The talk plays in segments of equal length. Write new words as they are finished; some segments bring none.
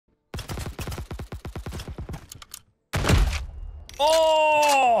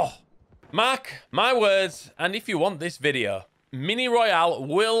Oh! Mark my words, and if you want this video, Mini Royale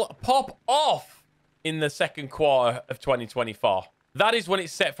will pop off in the second quarter of 2024. That is when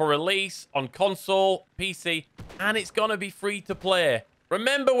it's set for release on console, PC, and it's gonna be free to play.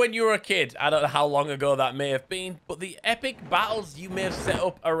 Remember when you were a kid? I don't know how long ago that may have been, but the epic battles you may have set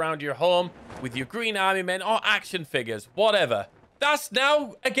up around your home with your green army men or action figures, whatever. That's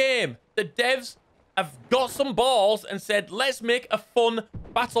now a game. The devs have got some balls and said, let's make a fun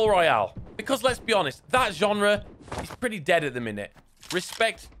battle royale. Because let's be honest, that genre is pretty dead at the minute.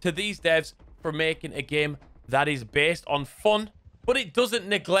 Respect to these devs for making a game that is based on fun, but it doesn't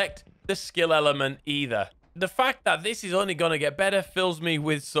neglect the skill element either. The fact that this is only going to get better fills me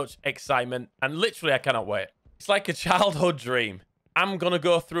with such excitement, and literally I cannot wait. It's like a childhood dream. I'm going to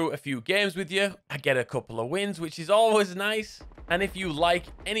go through a few games with you. I get a couple of wins, which is always nice. And if you like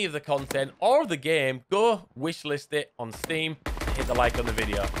any of the content or the game, go wishlist it on Steam. Hit the like on the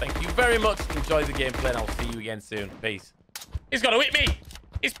video. Thank you very much. Enjoy the gameplay, and I'll see you again soon. Peace. He's got to hit me.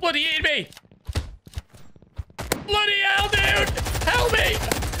 He's bloody hitting me. Bloody hell, dude. Help me.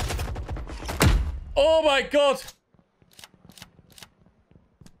 Oh, my God.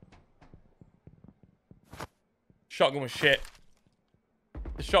 Shotgun was shit.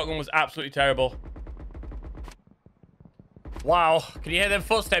 The shotgun was absolutely terrible. Wow. Can you hear them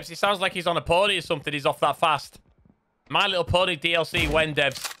footsteps? He sounds like he's on a pony or something. He's off that fast. My Little Pony DLC when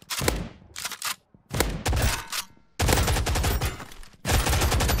devs.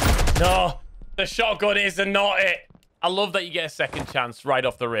 No. The shotgun is not it. I love that you get a second chance right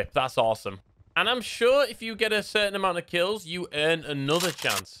off the rip. That's awesome. And I'm sure if you get a certain amount of kills, you earn another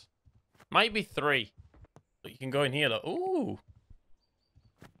chance. Might be 3. But you can go in here. Look. Ooh.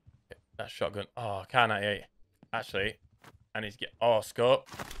 That shotgun. Oh, K98. Actually, I need to get... Oh, scope.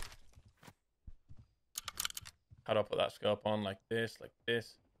 How do I put that scope on? Like this, like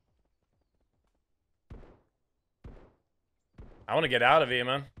this. I want to get out of here,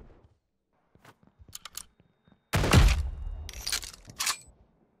 man.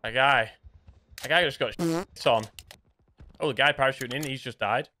 That guy just got shit on. Oh, the guy parachuting in, he's just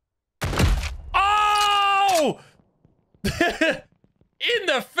died. Oh! In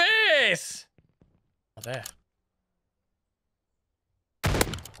the face! Oh, there.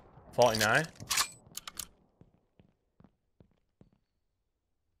 49.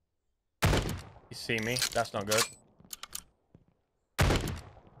 You see me? That's not good.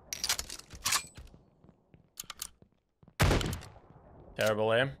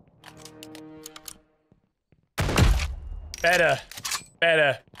 Terrible aim. Better.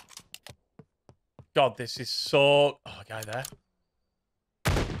 Better. God, this is so... Oh, guy there.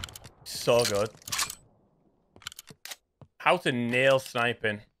 So good. How to nail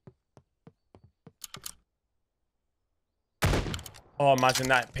sniping. Oh, imagine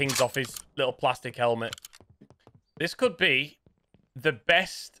that pings off his little plastic helmet. This could be the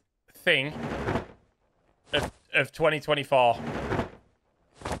best thing of 2024.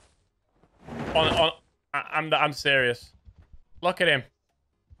 I'm serious. Look at him.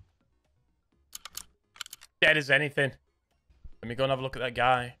 Dead as anything. Let me go and have a look at that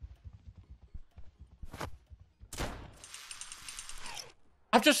guy.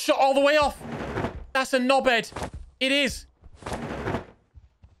 I've just shot all the way off. That's a knobhead. It is.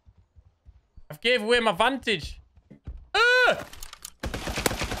 I've gave away my vantage.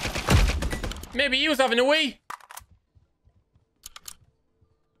 Maybe he was having a wee.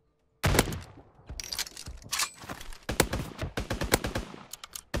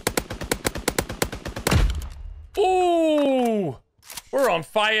 Ooh, we're on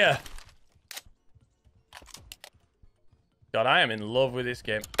fire. God, I am in love with this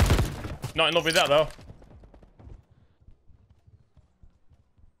game. Not in love with that, though.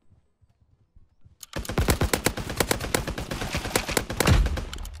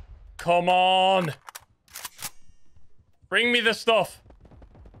 Come on. Bring me the stuff.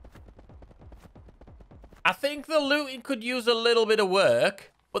 I think the looting could use a little bit of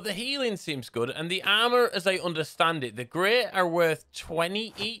work, but the healing seems good. And the armor, as I understand it, the grey are worth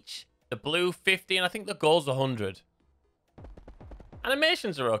 20 each. The blue, 50. And I think the gold's 100.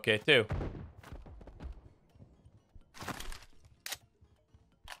 Animations are okay, too.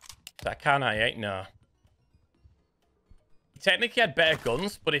 That K98? No. He technically had better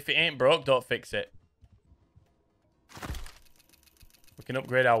guns, but if it ain't broke, don't fix it. We can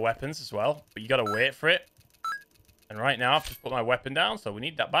upgrade our weapons as well, but you gotta wait for it. And right now, I've just put my weapon down, so we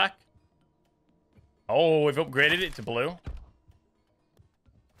need that back. Oh, we've upgraded it to blue.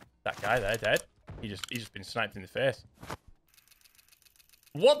 That guy there, dead. He's just been sniped in the face.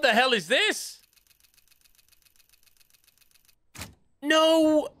 What the hell is this?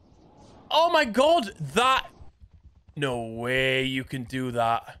 No. Oh my God. That. No way you can do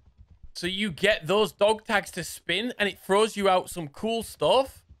that. So you get those dog tags to spin and it throws you out some cool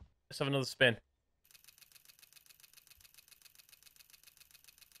stuff. Let's have another spin.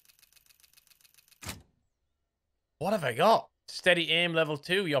 What have I got? Steady aim level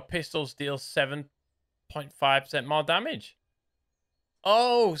 2. Your pistols deal 7.5% more damage.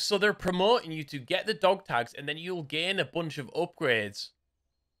 Oh, so they're promoting you to get the dog tags and then you'll gain a bunch of upgrades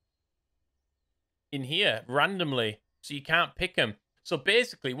in here randomly. So you can't pick them. So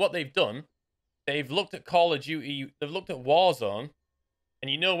basically what they've done, they've looked at Call of Duty, they've looked at Warzone,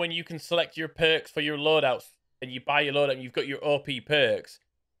 and you know when you can select your perks for your loadouts and you buy your loadout and you've got your OP perks,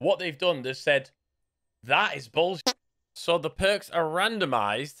 what they've done, they've said, that is bullshit. So the perks are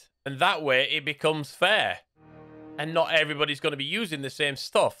randomized and that way it becomes fair. And not everybody's going to be using the same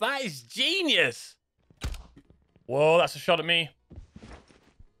stuff. That is genius. Whoa, that's a shot at me.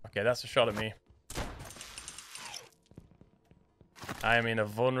 Okay, that's a shot at me. I am in a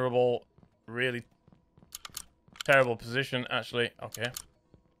vulnerable, really terrible position, actually. Okay.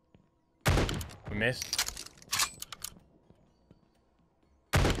 We missed.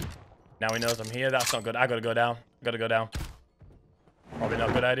 Now he knows I'm here. That's not good. I gotta go down. Gotta go down. Probably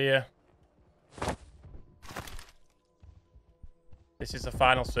not a good idea. This is the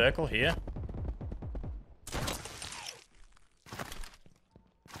final circle here.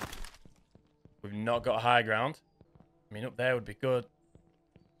 We've not got high ground. I mean, up there would be good.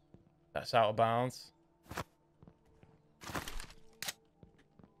 That's out of bounds.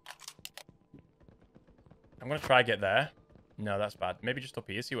 I'm going to try get there. No, that's bad. Maybe just up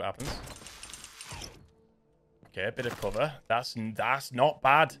here, see what happens. Okay, a bit of cover. That's not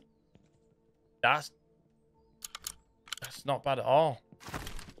bad. That's not bad at all.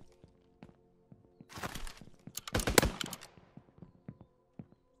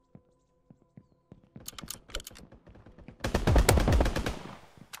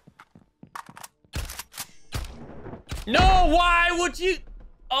 No, why would you?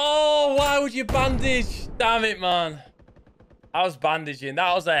 Oh, why would you bandage? Damn it, man. I was bandaging.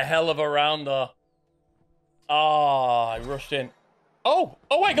 That was a hell of a round, though. Oh, I rushed in. Oh,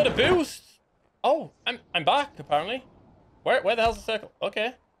 I got a boost. Oh, I'm back, apparently. Where the hell's the circle?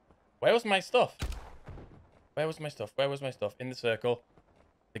 Okay. Where was my stuff? Where was my stuff? Where was my stuff? In the circle.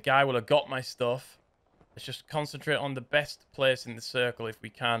 The guy will have got my stuff. Let's just concentrate on the best place in the circle if we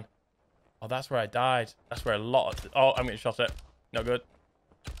can. Oh, that's where I died. That's where a lot of... Oh, I'm getting shot at. No good.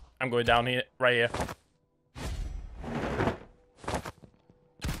 I'm going down here. Right here.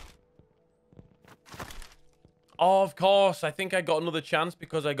 Oh, of course. I think I got another chance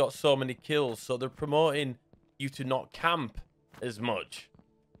because I got so many kills. So they're promoting you to not camp as much.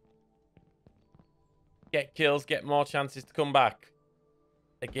 Get kills, get more chances to come back.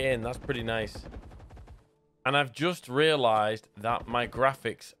 Again, that's pretty nice. And I've just realized that my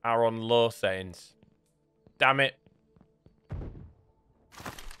graphics are on low settings. Damn it.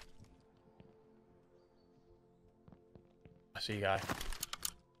 I see you, guy.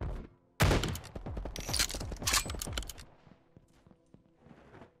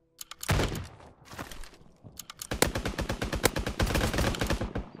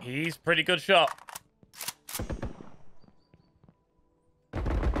 He's pretty good shot.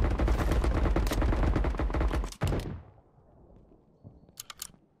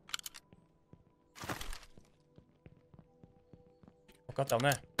 I got down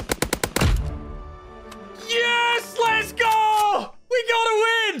there. Yes! Let's go! We got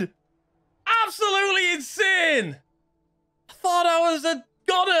a win! Absolutely insane! I thought I was a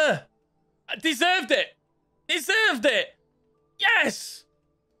goner. I deserved it. Deserved it. Yes!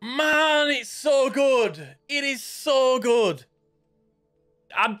 Man, it's so good. It is so good.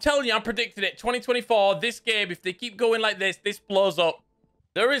 I'm telling you, I'm predicting it. 2024, this game, if they keep going like this blows up.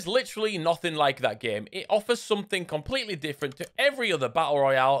 There is literally nothing like that game. It offers something completely different to every other Battle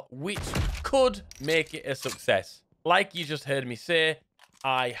Royale, which could make it a success. Like you just heard me say,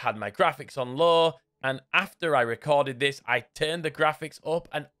 I had my graphics on low, and after I recorded this, I turned the graphics up,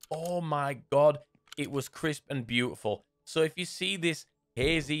 and oh my God, it was crisp and beautiful. So if you see this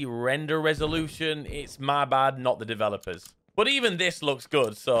hazy render resolution, it's my bad, not the developers. But even this looks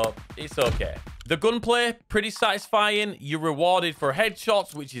good, so it's okay. The gunplay, pretty satisfying. You're rewarded for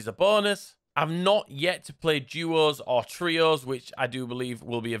headshots, which is a bonus. I've not yet to play duos or trios, which I do believe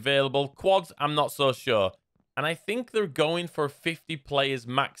will be available. Quads, I'm not so sure. And I think they're going for 50 players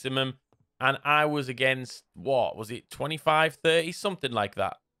maximum. And I was against, what was it, 25, 30, something like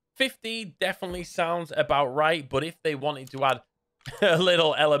that. 50 definitely sounds about right, but if they wanted to add a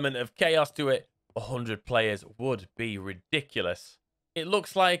little element of chaos to it, 100 players would be ridiculous. It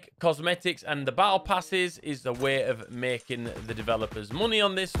looks like cosmetics and the battle passes is a way of making the developers money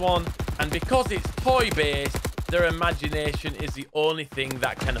on this one. And because it's toy-based, their imagination is the only thing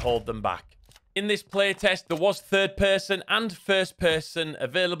that can hold them back. In this playtest, there was third-person and first-person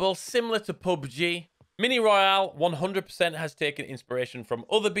available, similar to PUBG. Mini Royale 100% has taken inspiration from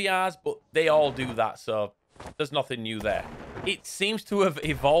other BRs, but they all do that, so there's nothing new there. It seems to have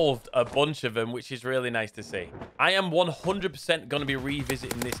evolved a bunch of them, which is really nice to see. I am 100% going to be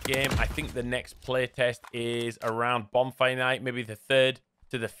revisiting this game. I think the next playtest is around Bonfire Night, maybe the 3rd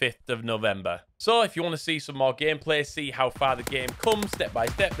to the 5th of November. So if you want to see some more gameplay, see how far the game comes step by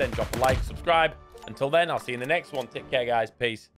step, then drop a like, subscribe. Until then, I'll see you in the next one. Take care, guys. Peace.